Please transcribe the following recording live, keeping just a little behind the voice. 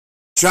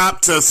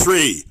Chapter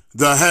 3,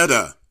 the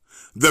header,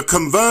 the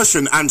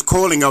conversion and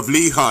calling of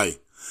Lehi.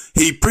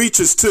 He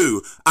preaches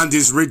to and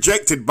is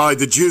rejected by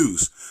the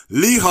Jews.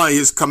 Lehi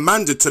is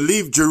commanded to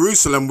leave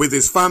Jerusalem with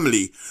his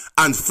family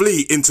and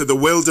flee into the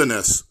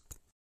wilderness.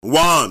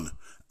 1.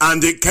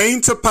 And it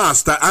came to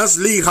pass that as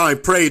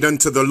Lehi prayed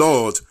unto the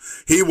Lord,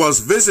 he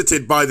was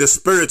visited by the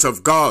Spirit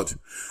of God,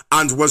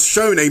 and was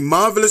shown a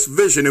marvelous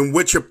vision in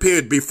which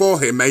appeared before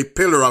him a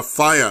pillar of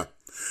fire.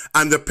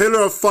 And the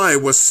pillar of fire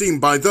was seen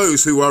by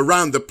those who were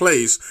around the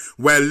place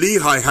where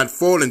Lehi had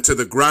fallen to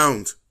the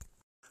ground.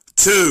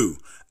 2.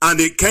 And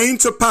it came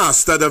to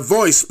pass that a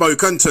voice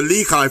spoke unto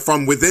Lehi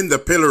from within the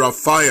pillar of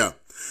fire.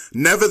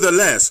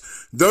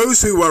 Nevertheless,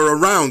 those who were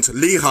around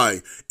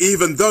Lehi,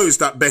 even those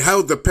that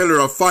beheld the pillar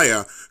of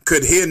fire,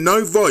 could hear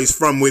no voice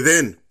from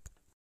within.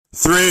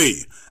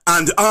 3.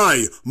 And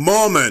I,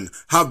 Mormon,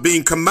 have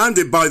been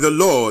commanded by the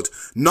Lord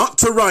not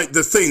to write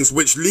the things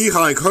which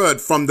Lehi heard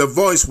from the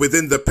voice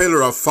within the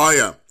pillar of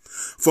fire.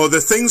 For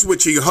the things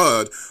which he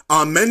heard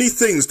are many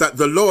things that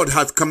the Lord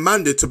hath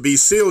commanded to be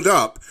sealed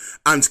up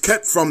and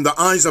kept from the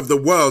eyes of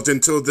the world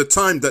until the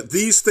time that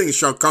these things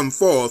shall come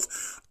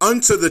forth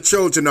unto the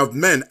children of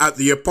men at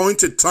the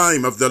appointed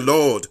time of the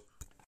Lord.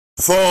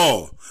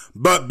 4.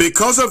 But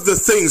because of the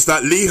things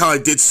that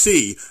Lehi did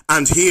see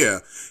and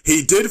hear,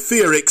 he did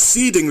fear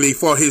exceedingly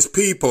for his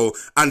people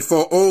and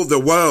for all the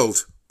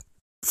world.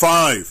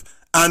 5.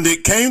 And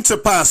it came to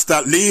pass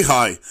that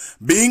Lehi,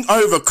 being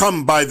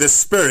overcome by the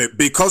Spirit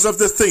because of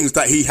the things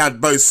that he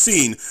had both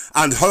seen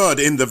and heard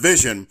in the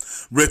vision,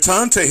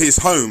 returned to his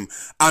home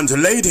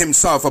and laid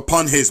himself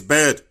upon his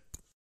bed.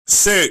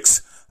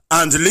 6.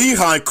 And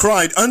Lehi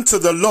cried unto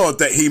the Lord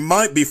that he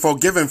might be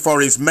forgiven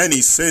for his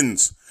many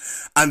sins,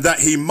 and that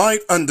he might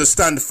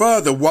understand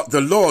further what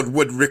the Lord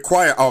would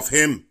require of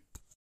him.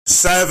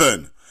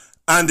 7.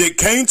 And it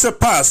came to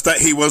pass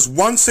that he was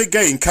once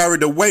again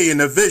carried away in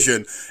a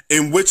vision,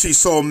 in which he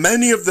saw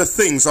many of the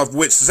things of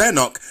which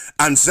Zenoch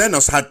and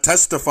Zenos had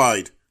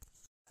testified.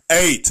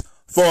 8.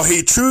 For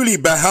he truly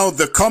beheld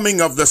the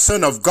coming of the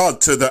Son of God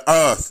to the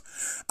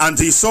earth, and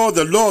he saw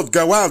the Lord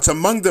go out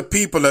among the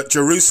people at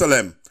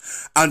Jerusalem,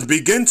 and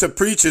begin to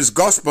preach his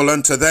gospel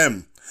unto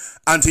them.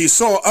 And he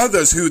saw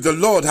others who the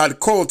Lord had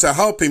called to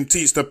help him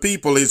teach the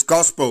people his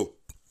gospel.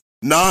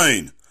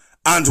 9.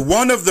 And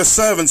one of the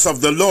servants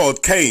of the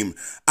Lord came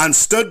and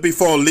stood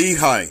before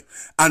Lehi,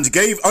 and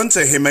gave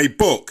unto him a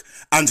book,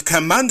 and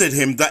commanded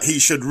him that he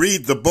should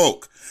read the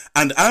book.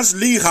 And as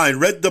Lehi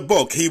read the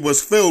book, he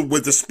was filled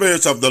with the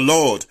Spirit of the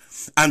Lord,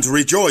 and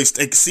rejoiced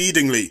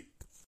exceedingly.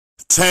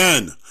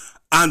 10.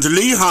 And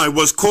Lehi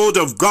was called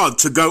of God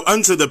to go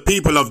unto the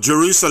people of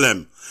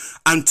Jerusalem,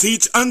 and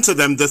teach unto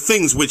them the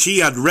things which he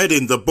had read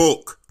in the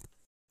book.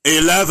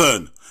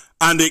 11.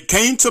 And it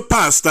came to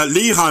pass that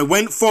Lehi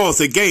went forth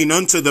again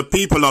unto the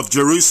people of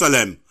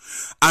Jerusalem,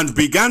 and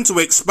began to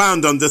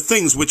expound on the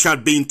things which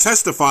had been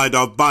testified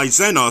of by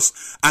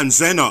Zenos and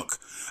Zenoch,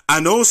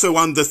 and also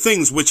on the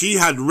things which he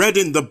had read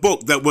in the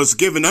book that was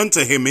given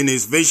unto him in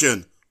his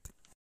vision.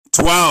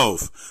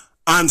 12.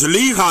 And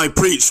Lehi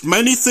preached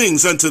many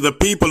things unto the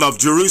people of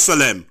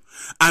Jerusalem,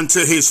 and to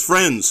his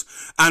friends,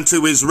 and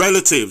to his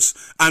relatives,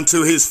 and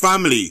to his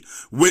family,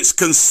 which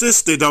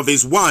consisted of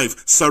his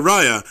wife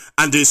Sariah,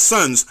 and his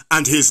sons,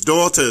 and his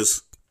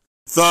daughters.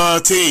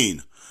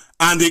 13.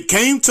 And it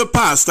came to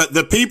pass that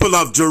the people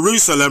of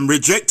Jerusalem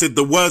rejected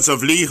the words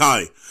of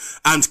Lehi,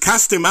 and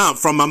cast him out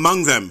from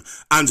among them,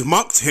 and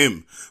mocked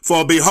him.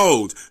 For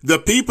behold, the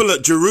people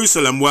at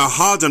Jerusalem were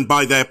hardened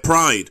by their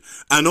pride,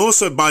 and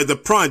also by the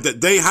pride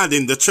that they had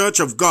in the church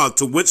of God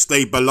to which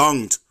they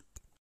belonged.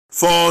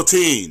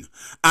 14.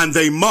 And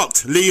they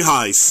mocked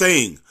Lehi,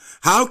 saying,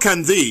 How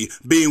can thee,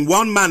 being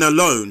one man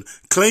alone,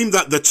 claim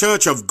that the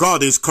church of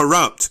God is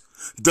corrupt?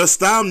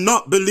 Dost thou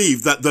not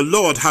believe that the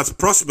Lord hath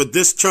prospered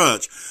this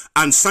church,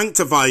 and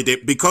sanctified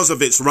it because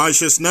of its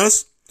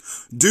righteousness?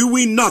 Do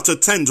we not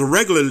attend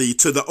regularly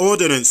to the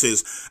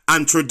ordinances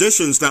and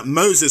traditions that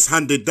Moses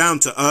handed down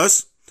to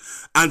us?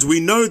 And we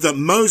know that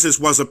Moses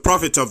was a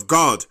prophet of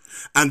God,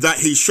 and that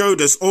he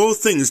showed us all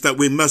things that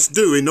we must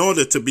do in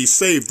order to be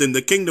saved in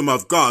the kingdom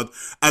of God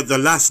at the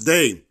last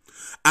day.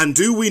 And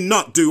do we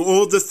not do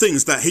all the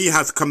things that he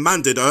hath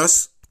commanded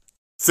us?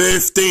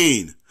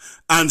 15.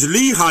 And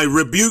Lehi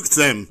rebuked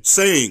them,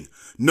 saying,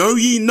 Know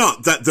ye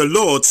not that the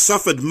Lord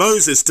suffered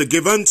Moses to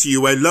give unto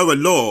you a lower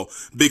law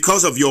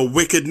because of your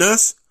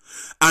wickedness?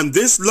 And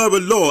this lower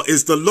law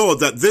is the law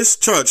that this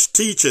church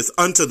teacheth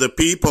unto the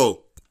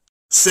people.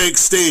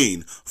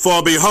 16.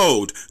 For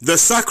behold, the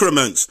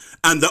sacraments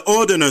and the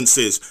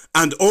ordinances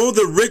and all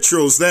the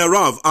rituals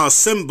thereof are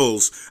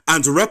symbols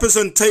and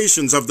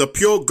representations of the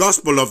pure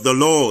gospel of the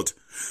Lord.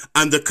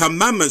 And the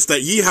commandments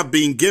that ye have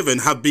been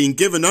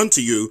given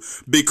unto you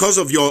because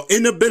of your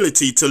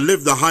inability to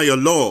live the higher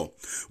law,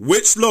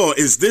 which law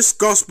is this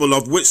gospel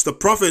of which the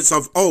prophets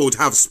of old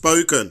have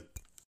spoken.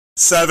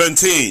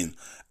 17.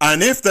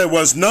 And if there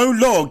was no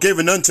law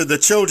given unto the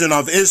children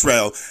of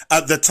Israel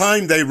at the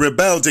time they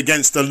rebelled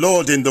against the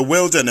Lord in the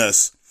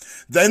wilderness,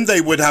 then they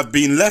would have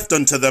been left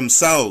unto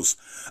themselves,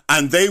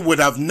 and they would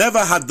have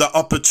never had the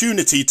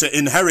opportunity to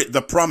inherit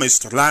the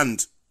promised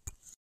land.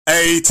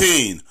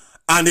 18.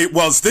 And it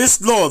was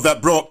this law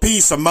that brought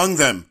peace among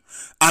them,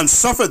 and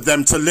suffered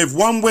them to live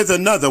one with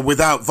another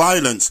without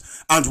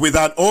violence, and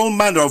without all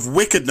manner of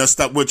wickedness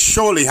that would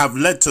surely have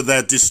led to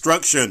their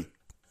destruction.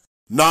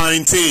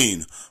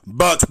 19.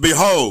 But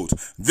behold,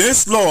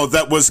 this law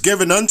that was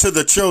given unto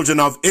the children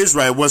of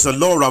Israel was a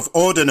law of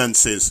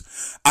ordinances,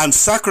 and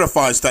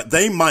sacrifice, that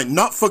they might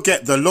not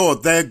forget the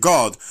Lord their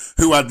God,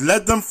 who had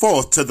led them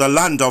forth to the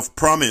land of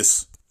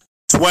promise.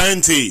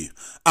 20.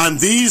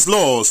 And these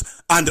laws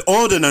and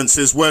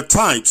ordinances were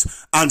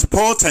types and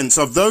portents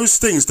of those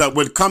things that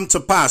would come to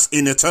pass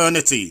in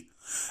eternity.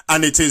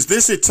 And it is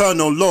this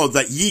eternal law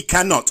that ye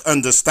cannot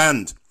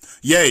understand.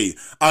 Yea,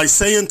 I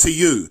say unto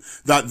you,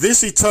 that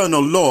this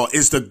eternal law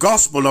is the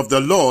gospel of the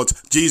Lord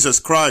Jesus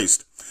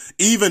Christ,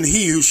 even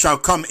he who shall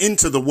come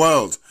into the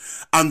world,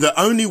 and the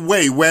only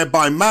way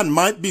whereby man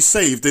might be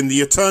saved in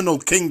the eternal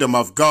kingdom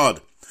of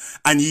God.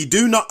 And ye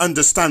do not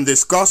understand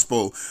this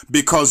gospel,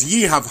 because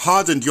ye have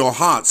hardened your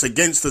hearts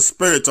against the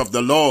Spirit of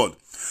the Lord,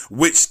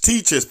 which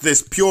teacheth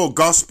this pure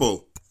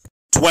gospel.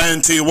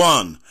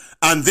 21.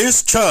 And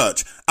this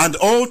church, and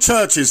all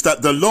churches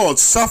that the Lord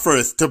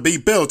suffereth to be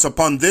built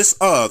upon this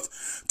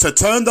earth, to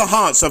turn the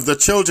hearts of the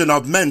children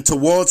of men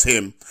towards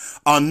him,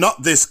 are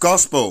not this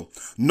gospel,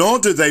 nor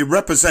do they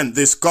represent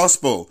this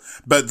gospel,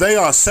 but they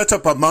are set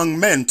up among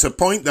men to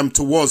point them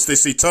towards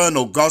this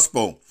eternal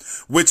gospel,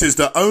 which is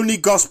the only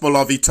gospel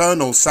of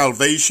eternal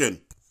salvation.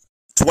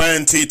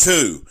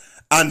 22.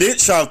 And it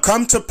shall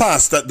come to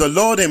pass that the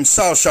Lord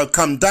himself shall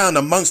come down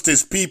amongst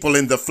his people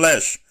in the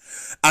flesh,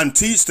 and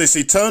teach this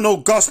eternal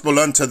gospel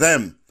unto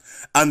them.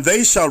 And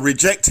they shall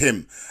reject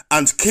him,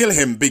 and kill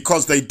him,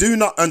 because they do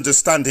not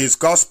understand his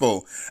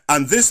gospel.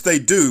 And this they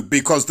do,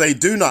 because they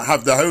do not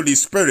have the Holy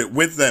Spirit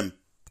with them.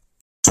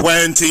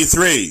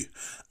 23.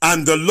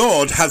 And the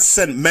Lord hath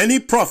sent many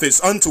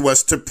prophets unto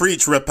us to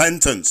preach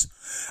repentance,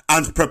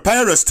 and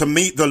prepare us to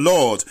meet the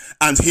Lord,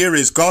 and hear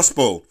his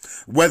gospel,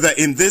 whether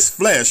in this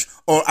flesh,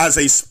 or as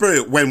a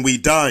spirit when we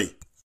die.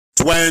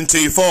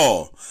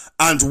 24.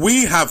 And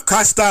we have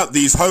cast out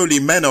these holy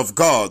men of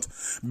God,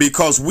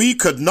 because we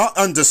could not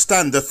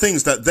understand the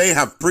things that they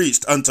have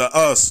preached unto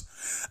us.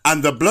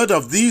 And the blood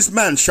of these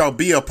men shall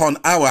be upon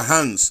our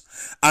hands,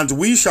 and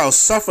we shall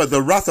suffer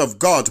the wrath of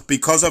God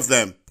because of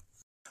them.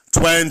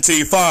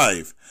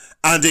 25.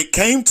 And it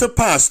came to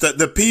pass that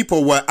the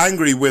people were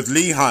angry with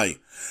Lehi,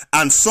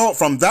 and sought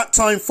from that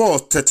time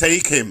forth to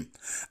take him,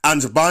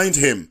 and bind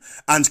him,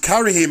 and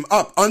carry him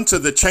up unto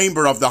the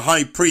chamber of the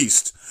high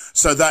priest,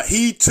 so that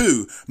he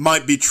too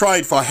might be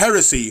tried for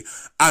heresy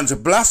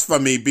and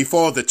blasphemy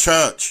before the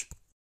church.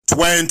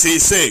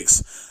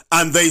 26.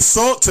 And they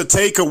sought to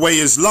take away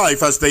his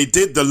life, as they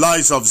did the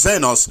lives of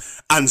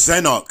Zenos and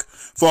Zenoch.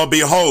 For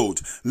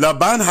behold,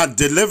 Laban had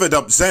delivered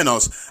up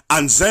Zenos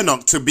and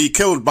Zenoch to be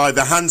killed by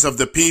the hands of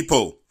the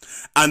people.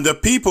 And the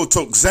people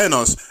took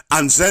Zenos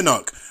and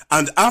Zenoch,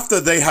 and after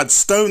they had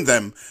stoned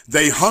them,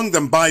 they hung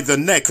them by the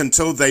neck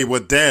until they were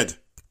dead.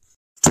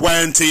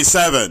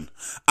 27.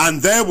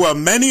 And there were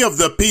many of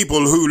the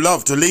people who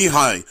loved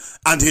Lehi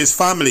and his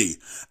family,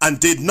 and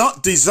did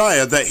not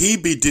desire that he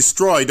be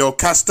destroyed or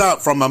cast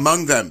out from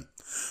among them.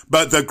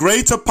 But the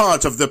greater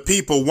part of the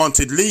people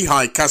wanted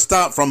Lehi cast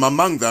out from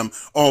among them,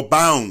 or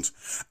bound,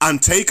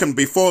 and taken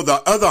before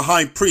the other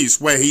high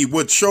priest, where he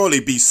would surely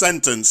be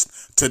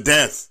sentenced to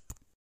death.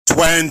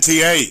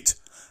 28.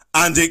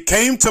 And it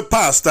came to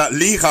pass that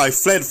Lehi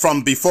fled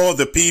from before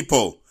the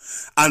people,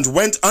 and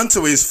went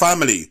unto his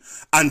family,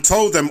 and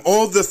told them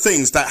all the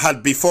things that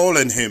had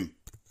befallen him.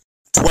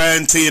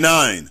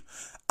 29.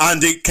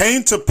 And it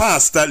came to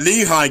pass that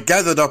Lehi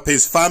gathered up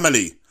his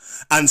family,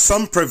 and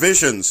some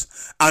provisions,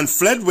 and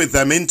fled with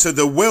them into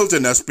the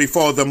wilderness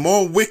before the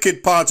more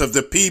wicked part of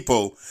the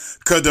people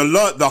could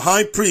alert the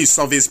high priest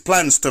of his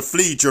plans to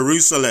flee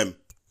Jerusalem.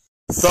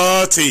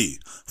 30.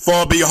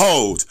 For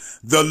behold,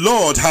 the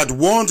Lord had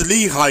warned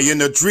Lehi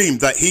in a dream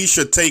that he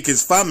should take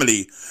his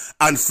family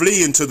and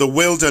flee into the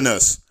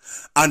wilderness.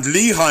 And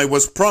Lehi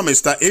was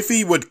promised that if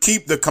he would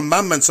keep the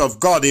commandments of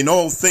God in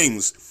all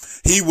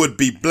things, he would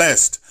be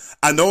blessed,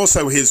 and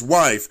also his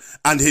wife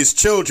and his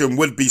children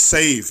would be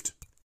saved.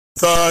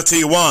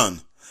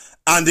 31.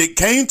 And it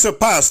came to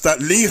pass that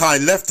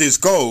Lehi left his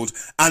gold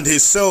and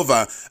his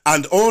silver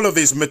and all of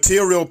his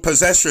material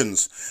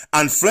possessions,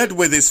 and fled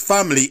with his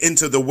family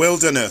into the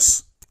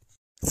wilderness.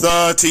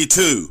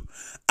 32.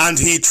 And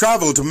he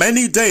travelled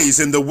many days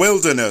in the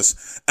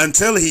wilderness,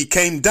 until he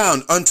came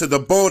down unto the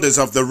borders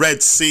of the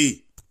Red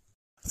Sea.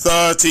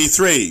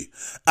 33.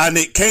 And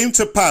it came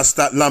to pass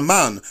that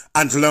Laman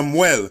and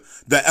Lemuel,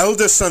 the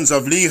elder sons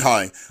of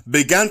Lehi,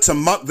 began to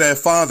mock their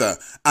father,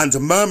 and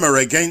murmur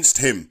against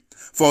him,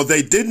 for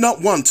they did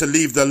not want to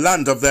leave the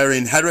land of their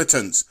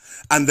inheritance,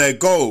 and their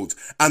gold,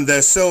 and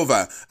their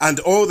silver, and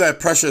all their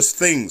precious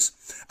things.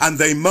 And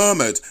they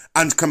murmured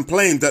and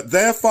complained that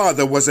their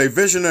father was a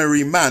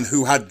visionary man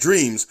who had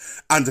dreams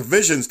and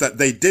visions that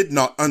they did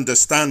not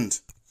understand.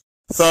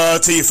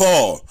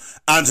 34.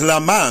 And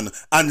Laman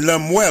and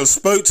Lemuel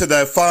spoke to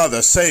their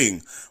father,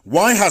 saying,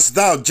 Why hast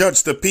thou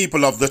judged the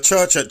people of the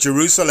church at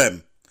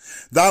Jerusalem?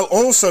 Thou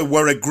also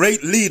were a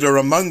great leader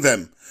among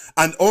them,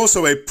 and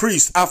also a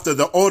priest after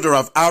the order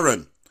of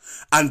Aaron.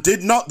 And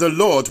did not the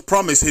Lord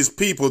promise his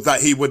people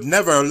that he would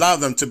never allow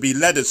them to be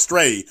led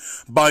astray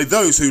by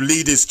those who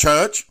lead his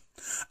church?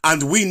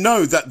 And we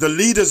know that the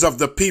leaders of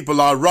the people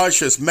are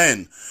righteous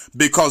men,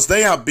 because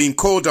they have been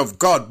called of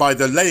God by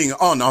the laying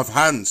on of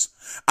hands,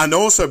 and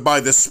also by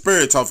the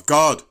Spirit of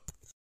God.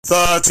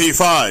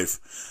 35.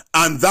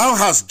 And thou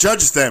hast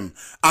judged them,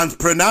 and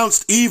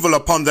pronounced evil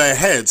upon their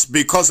heads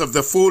because of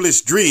the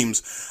foolish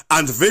dreams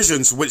and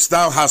visions which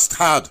thou hast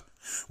had,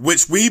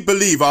 which we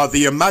believe are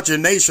the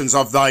imaginations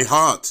of thy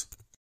heart.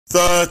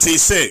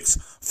 36.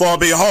 For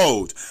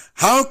behold,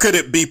 how could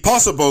it be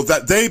possible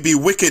that they be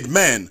wicked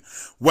men,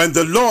 when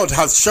the Lord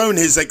hath shown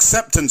his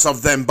acceptance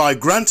of them by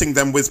granting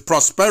them with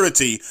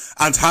prosperity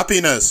and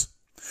happiness?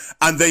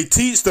 And they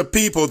teach the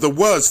people the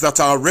words that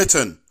are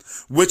written,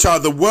 which are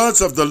the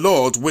words of the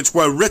Lord, which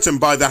were written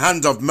by the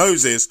hand of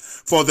Moses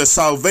for the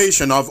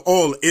salvation of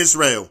all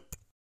Israel.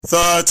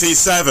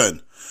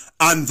 37.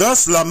 And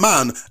thus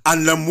Laman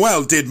and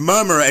Lemuel did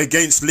murmur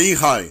against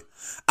Lehi,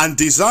 and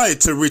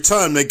desired to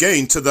return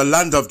again to the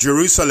land of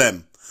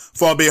Jerusalem.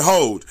 For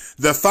behold,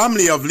 the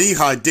family of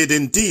Lehi did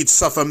indeed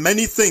suffer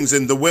many things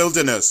in the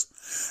wilderness.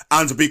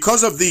 And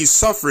because of these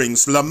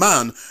sufferings,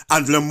 Laman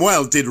and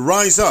Lemuel did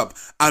rise up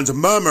and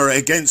murmur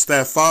against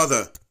their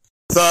father.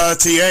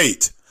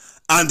 38.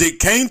 And it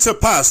came to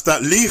pass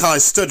that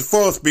Lehi stood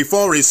forth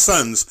before his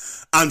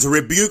sons, and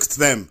rebuked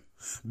them,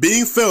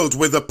 being filled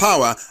with the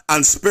power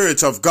and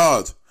Spirit of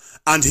God.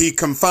 And he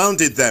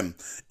confounded them,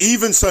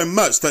 even so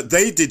much that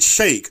they did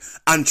shake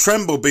and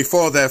tremble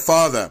before their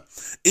father,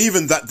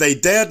 even that they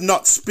dared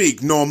not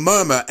speak nor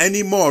murmur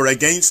any more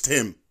against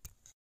him.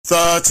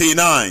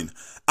 39.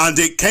 And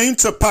it came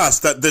to pass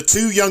that the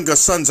two younger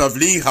sons of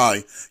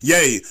Lehi,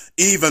 yea,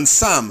 even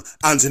Sam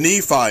and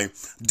Nephi,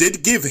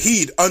 did give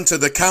heed unto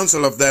the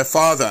counsel of their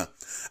father,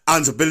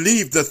 and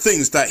believed the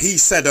things that he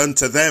said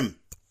unto them.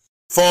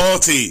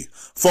 40.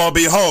 For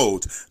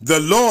behold, the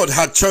Lord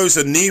had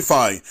chosen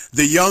Nephi,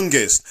 the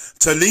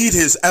youngest, to lead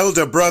his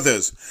elder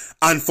brothers,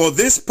 and for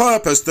this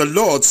purpose the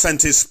Lord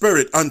sent his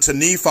Spirit unto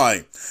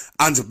Nephi,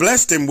 and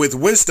blessed him with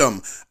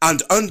wisdom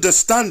and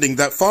understanding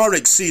that far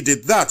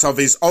exceeded that of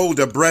his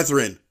older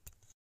brethren.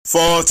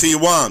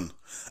 41.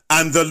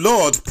 And the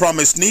Lord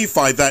promised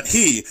Nephi that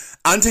he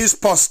and his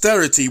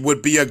posterity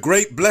would be a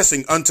great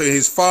blessing unto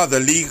his father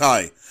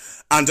Lehi,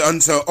 and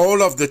unto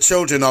all of the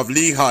children of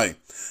Lehi,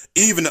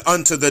 even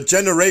unto the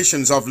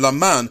generations of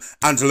Laman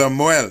and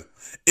Lemuel,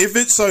 if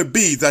it so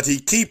be that he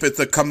keepeth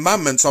the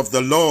commandments of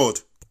the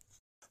Lord.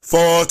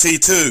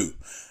 42.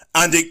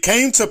 And it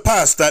came to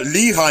pass that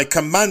Lehi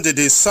commanded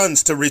his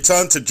sons to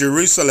return to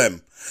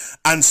Jerusalem,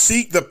 and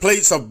seek the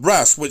plates of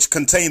brass which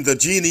contain the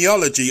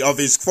genealogy of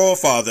his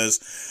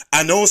forefathers,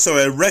 and also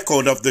a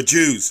record of the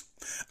Jews.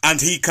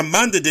 And he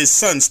commanded his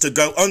sons to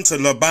go unto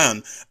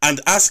Laban,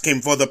 and ask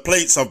him for the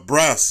plates of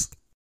brass.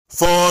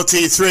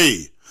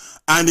 43.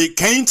 And it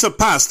came to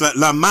pass that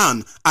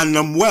Laman and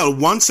Lemuel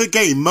once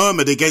again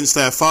murmured against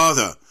their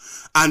father,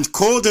 and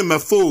called him a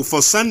fool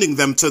for sending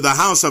them to the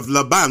house of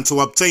Laban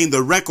to obtain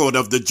the record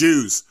of the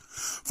Jews.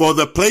 For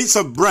the plates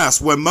of brass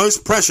were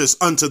most precious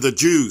unto the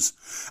Jews,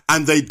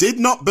 and they did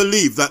not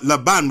believe that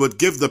Laban would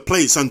give the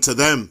plates unto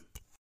them.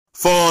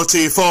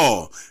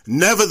 44.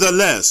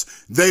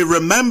 Nevertheless, they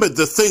remembered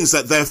the things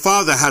that their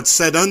father had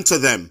said unto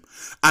them,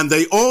 and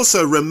they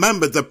also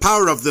remembered the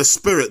power of the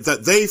Spirit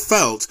that they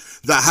felt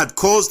that had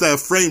caused their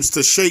frames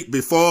to shake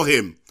before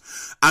him.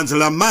 And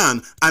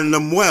Laman and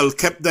Lemuel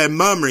kept their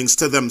murmurings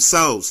to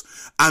themselves,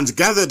 and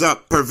gathered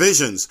up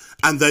provisions,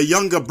 and their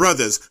younger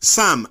brothers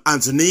Sam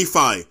and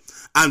Nephi,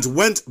 and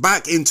went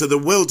back into the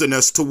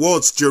wilderness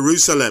towards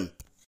Jerusalem.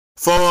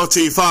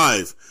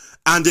 45.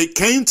 And it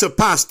came to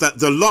pass that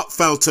the lot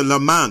fell to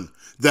Laman,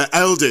 the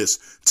eldest,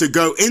 to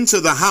go into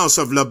the house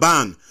of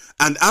Laban,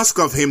 and ask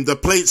of him the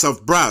plates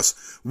of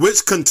brass,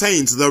 which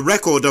contains the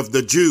record of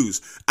the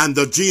Jews, and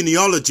the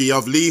genealogy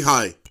of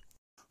Lehi.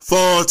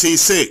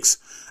 46.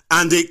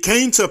 And it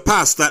came to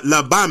pass that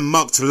Laban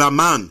mocked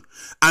Laman,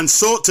 and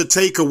sought to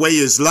take away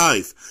his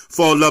life,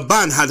 for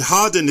Laban had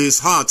hardened his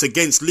heart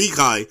against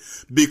Lehi,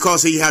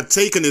 because he had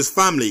taken his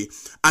family,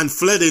 and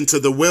fled into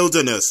the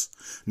wilderness.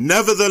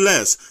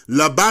 Nevertheless,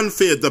 Laban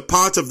feared the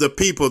part of the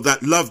people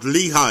that loved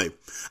Lehi,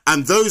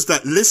 and those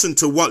that listened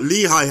to what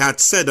Lehi had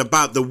said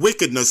about the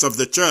wickedness of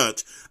the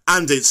church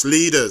and its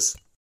leaders.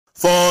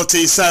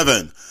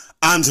 47.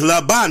 And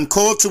Laban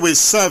called to his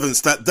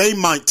servants that they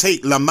might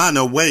take Laman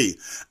away,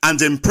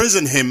 and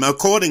imprison him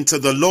according to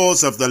the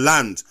laws of the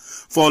land.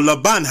 For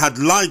Laban had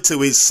lied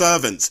to his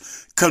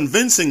servants,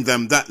 convincing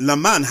them that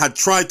Laman had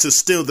tried to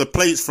steal the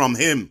plates from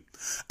him.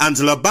 And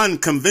Laban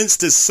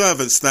convinced his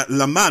servants that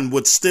Laman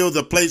would steal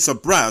the plates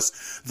of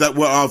brass that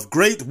were of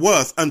great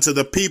worth unto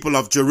the people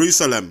of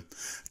Jerusalem,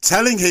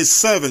 telling his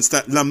servants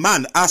that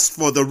Laman asked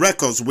for the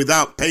records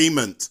without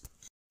payment.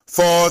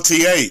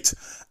 48.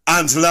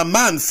 And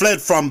Laman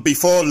fled from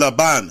before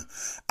Laban,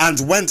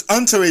 and went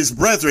unto his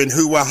brethren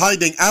who were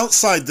hiding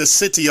outside the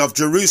city of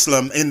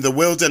Jerusalem in the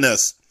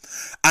wilderness,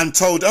 and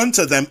told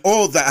unto them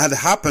all that had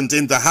happened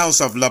in the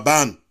house of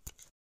Laban.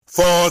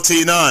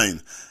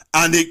 49.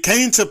 And it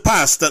came to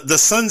pass that the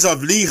sons of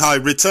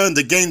Lehi returned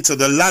again to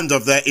the land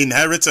of their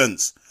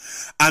inheritance,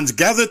 and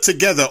gathered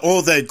together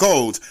all their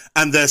gold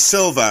and their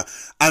silver,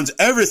 and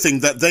everything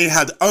that they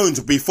had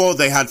owned before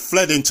they had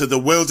fled into the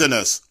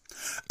wilderness.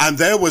 And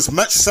there was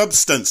much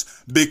substance,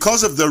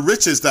 because of the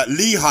riches that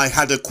Lehi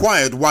had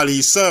acquired while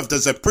he served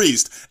as a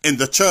priest in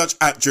the church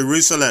at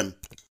Jerusalem.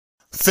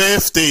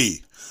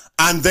 50.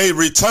 And they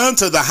returned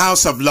to the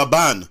house of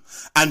Laban,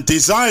 and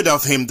desired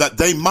of him that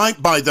they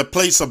might buy the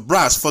plates of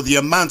brass for the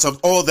amount of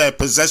all their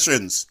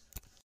possessions.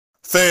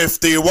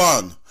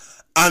 51.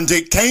 And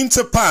it came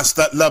to pass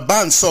that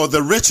Laban saw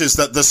the riches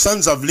that the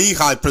sons of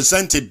Lehi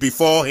presented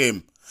before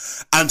him,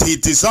 and he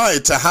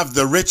desired to have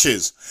the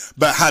riches,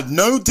 but had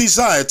no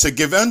desire to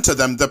give unto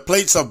them the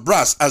plates of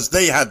brass as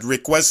they had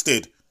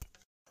requested.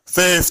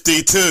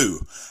 52.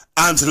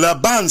 And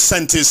Laban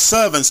sent his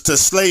servants to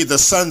slay the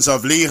sons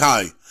of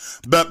Lehi.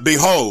 But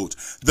behold,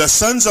 the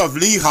sons of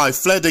Lehi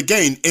fled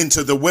again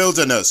into the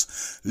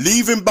wilderness,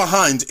 leaving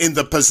behind in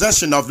the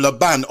possession of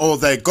Laban all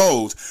their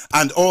gold,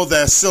 and all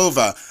their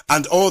silver,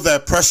 and all their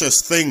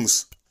precious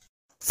things.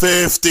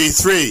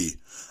 53.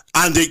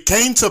 And it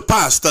came to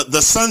pass that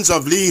the sons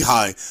of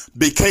Lehi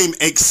became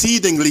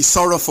exceedingly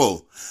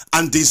sorrowful,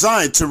 and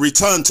desired to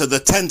return to the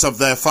tent of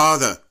their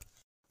father.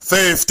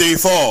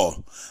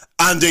 54.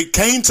 And it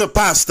came to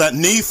pass that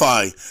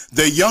Nephi,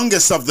 the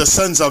youngest of the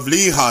sons of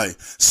Lehi,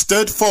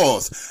 stood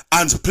forth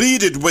and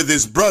pleaded with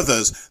his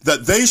brothers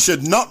that they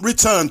should not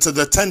return to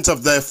the tent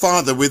of their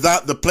father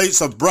without the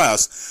plates of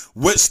brass,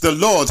 which the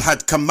Lord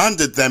had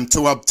commanded them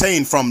to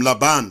obtain from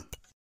Laban.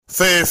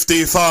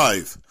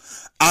 55.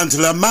 And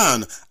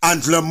Laman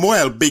and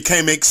Lemuel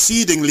became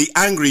exceedingly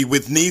angry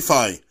with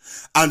Nephi,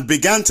 and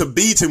began to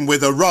beat him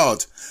with a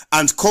rod,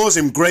 and cause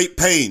him great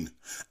pain.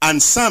 And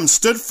Sam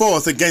stood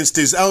forth against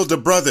his elder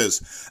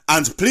brothers,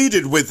 and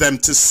pleaded with them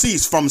to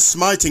cease from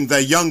smiting their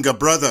younger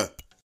brother.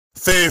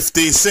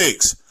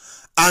 56.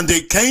 And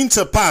it came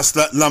to pass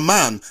that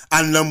Laman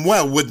and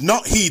Lemuel would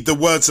not heed the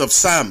words of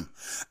Sam,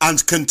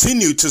 and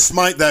continued to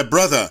smite their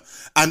brother,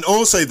 and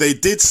also they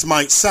did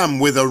smite Sam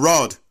with a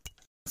rod.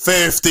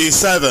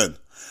 57.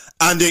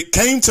 And it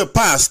came to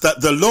pass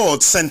that the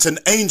Lord sent an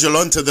angel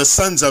unto the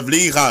sons of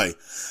Lehi,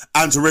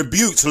 and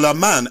rebuked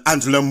Laman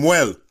and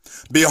Lemuel.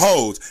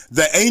 Behold,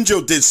 the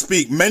angel did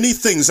speak many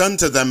things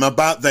unto them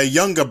about their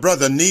younger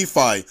brother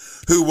Nephi,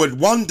 who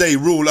would one day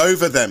rule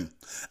over them.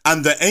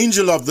 And the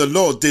angel of the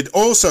Lord did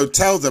also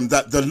tell them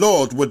that the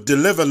Lord would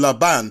deliver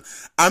Laban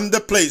and the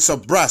plates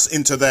of brass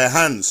into their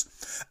hands.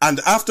 And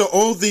after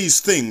all these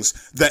things,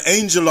 the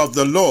angel of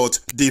the Lord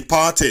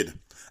departed.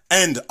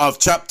 End of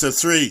chapter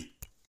 3.